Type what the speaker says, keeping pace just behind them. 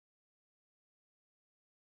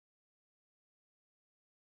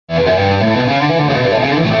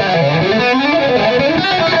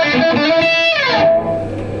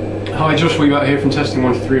Hi, Josh Wibaut here from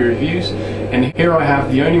Testing123reviews, and here I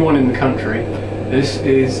have the only one in the country. This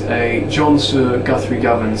is a John Suhr Guthrie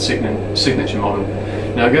Govan signature model.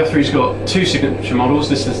 Now Guthrie's got two signature models.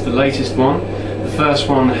 This is the latest one. The first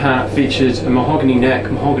one featured a mahogany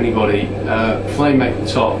neck, mahogany body, flame maple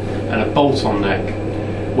top and a bolt-on neck.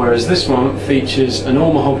 Whereas this one features an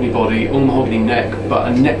all mahogany body, all mahogany neck,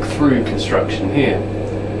 but a neck through construction here.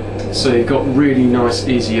 So you've got really nice,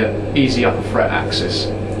 easy upper fret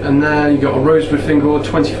access. And then you've got a rosewood fingerboard,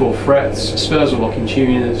 24 frets, Sperzel locking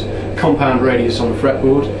tuners, compound radius on the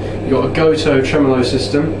fretboard. You've got a Gotoh tremolo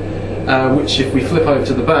system, which if we flip over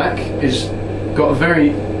to the back, is got a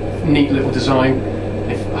very neat little design.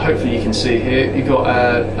 Hopefully you can see here, you've got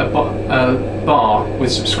a bar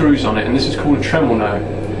with some screws on it, and this is called a Treml-No.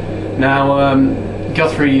 Now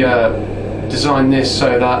Guthrie designed this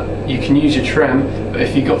so that you can use your trem, but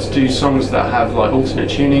if you've got to do songs that have like alternate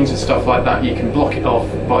tunings and stuff like that, you can block it off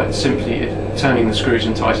by simply turning the screws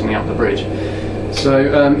and tightening up the bridge. So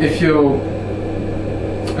if you're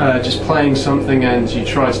just playing something and you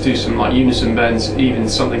try to do some like unison bends, even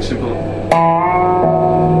something simple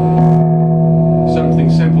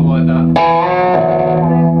like that,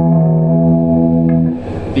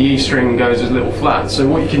 the E string goes a little flat. So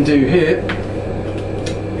what you can do here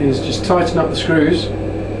is just tighten up the screws,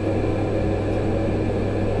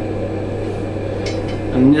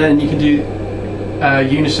 and then you can do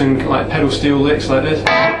unison like pedal steel licks like this,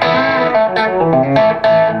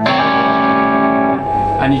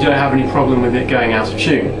 and you don't have any problem with it going out of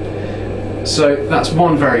tune. So that's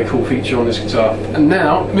one very cool feature on this guitar. And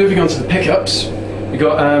now moving on to the pickups, we've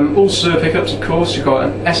got all Suhr pickups, of course. You've got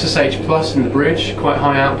an SSH Plus in the bridge, quite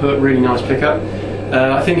high output, really nice pickup.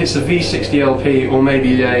 I think it's a V60LP or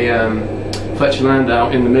maybe a Fletcher Landau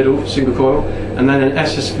in the middle, single coil, and then an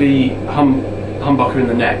SSV humbucker in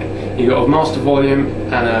the neck. You've got a master volume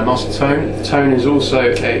and a master tone. The tone is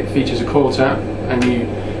also features a coil tap, and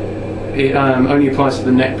it only applies to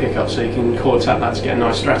the neck pickup, so you can coil tap that to get a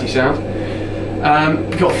nice stratty sound.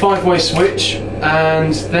 You've got a 5-way switch,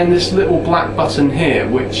 and then this little black button here,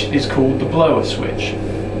 which is called the blower switch.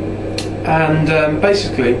 And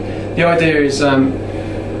basically, the idea is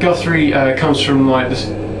Guthrie comes from like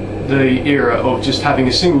the era of just having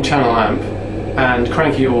a single channel amp and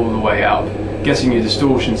cranking it all the way up, getting your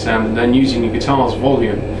distortion sound, and then using your guitar's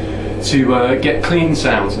volume to get clean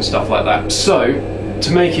sounds and stuff like that. So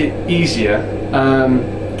to make it easier,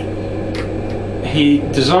 he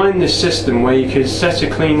designed this system where you could set a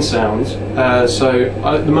clean sound. So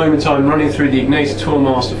at the moment I'm running through the Egnater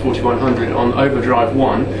Tourmaster 4100 on overdrive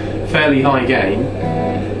 1, fairly high gain.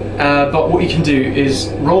 But what you can do is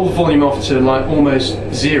roll the volume off to like almost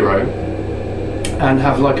 0 and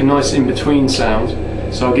have like a nice in-between sound.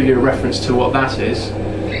 So I'll give you a reference to what that is.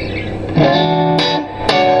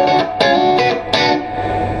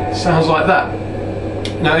 Sounds like that.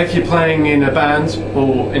 Now if you're playing in a band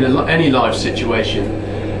or in any live situation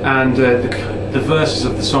and the verses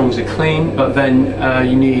of the songs are clean, but then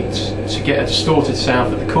you need to get a distorted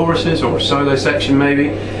sound for the choruses or a solo section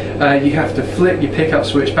maybe, you have to flip your pickup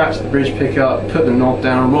switch back to the bridge pickup, put the knob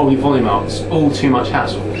down and roll your volume up. It's all too much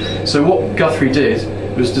hassle. So what Guthrie did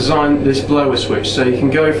was design this blower switch, so you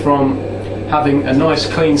can go from having a nice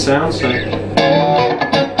clean sound, so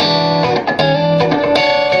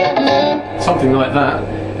something like that,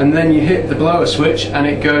 and then you hit the blower switch and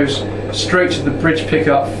it goes straight to the bridge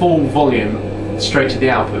pickup full volume, straight to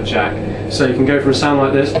the output jack. So you can go from a sound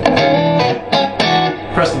like this,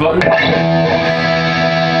 press the button,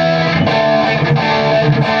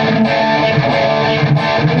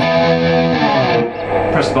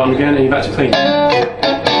 press the button again and you're back to clean.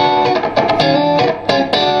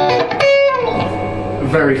 A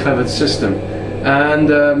very clever system.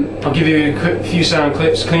 And I'll give you a few sound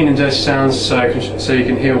clips, clean and dirty sounds, so you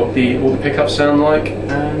can hear what all the pickups sound like,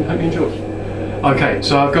 and hope you enjoy. Okay,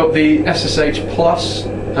 so I've got the SSH Plus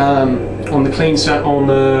on the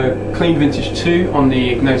clean Vintage 2 on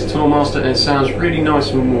the Egnater Tourmaster, and it sounds really nice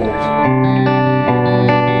and warm.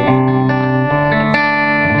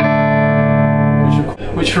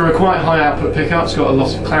 Which for a quite high output pickup, it's got a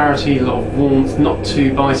lot of clarity, a lot of warmth, not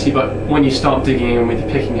too bitey, but when you start digging in with your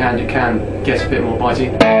picking hand it can get a bit more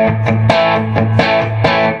bitey.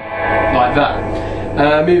 Like that.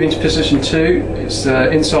 Moving to position 2, it's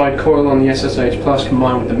inside coil on the SSH Plus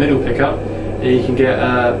combined with the middle pickup. You can get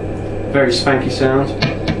a very spanky sound.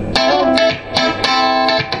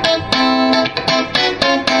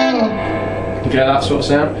 You can get that sort of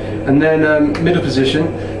sound. And then middle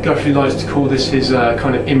position, Guthrie likes to call this his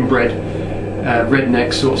kind of inbred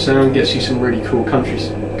redneck sort of sound, gets you some really cool country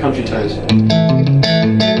tones.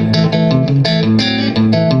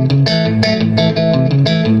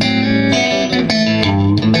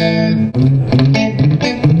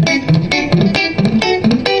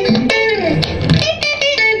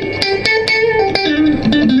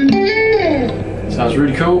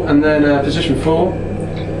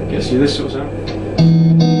 gives you this sort of sound.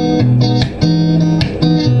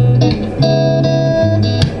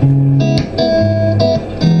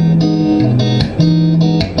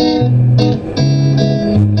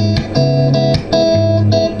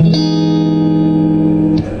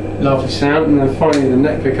 Lovely sound, and then finally the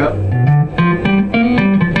neck pickup.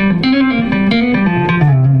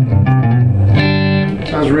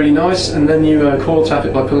 Sounds really nice, and then you coil tap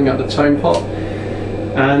it by pulling out the tone pot,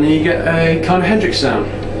 and you get a kind of Hendrix sound.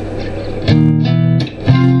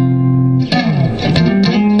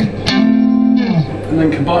 And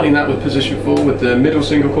then combining that with position 4 with the middle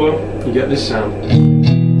single coil, you get this sound.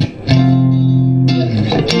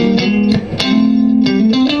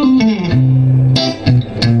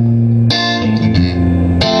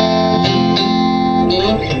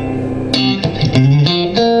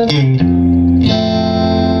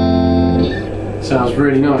 Sounds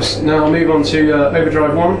really nice. Now I'll move on to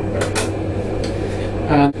overdrive 1,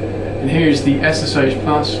 and here's the SSH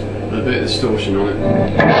Plus with a bit of distortion on it.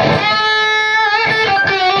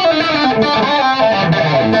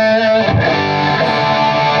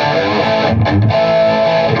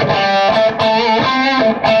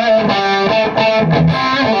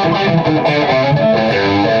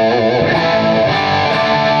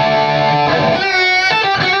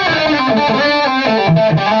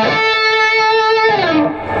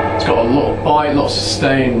 Lots of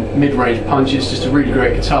sustain, mid-range punches, just a really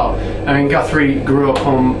great guitar. I mean, Guthrie grew up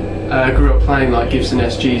playing like Gibson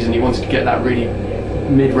SGs, and he wanted to get that really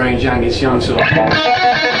mid-range Angus Young sort of.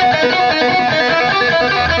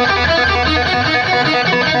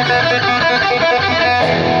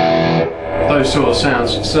 Those sort of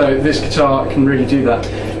sounds. So this guitar can really do that.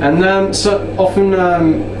 And so often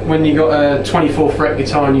when you got a 24 fret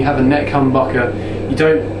guitar and you have a neck humbucker, you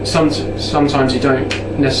don't. Sometimes you don't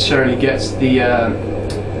necessarily get the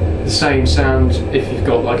same sound if you've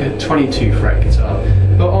got like a 22 fret guitar.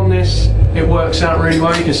 But on this, it works out really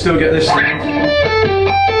well. You can still get this sound.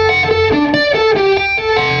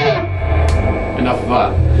 Enough of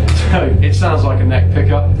that. So it sounds like a neck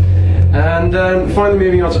pickup. And finally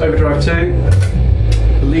moving on to overdrive 2,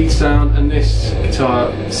 the lead sound, and this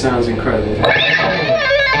guitar sounds incredible.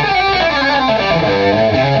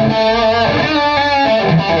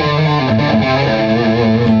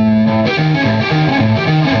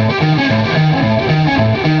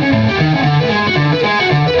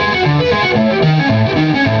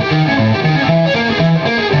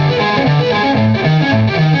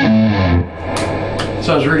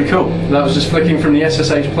 Sounds really cool. That was just flicking from the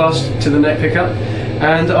SSH Plus to the neck pickup,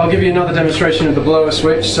 and I'll give you another demonstration of the blower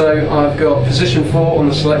switch. So I've got position 4 on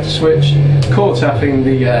the selector switch, coil tapping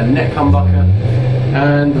the neck humbucker,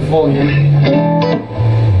 and the volume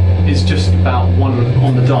is just about 1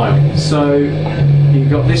 on the dial. So you've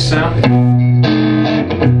got this sound,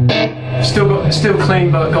 still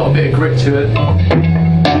clean but got a bit of grit to it.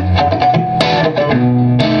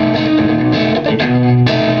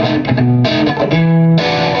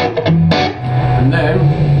 And then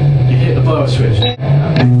you hit the blower switch.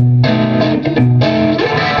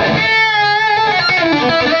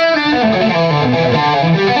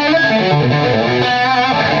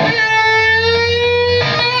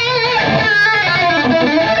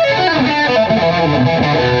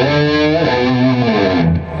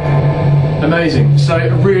 Amazing. So a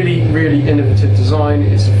really innovative design.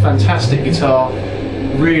 It's a fantastic guitar,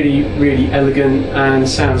 really elegant, and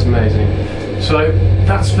sounds amazing. So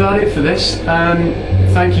that's about it for this.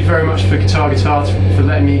 Thank you very much for Guitar for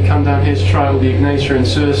letting me come down here to try all the Egnater and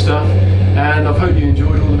Suhr stuff, and I hope you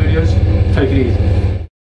enjoyed all the videos. Take it easy.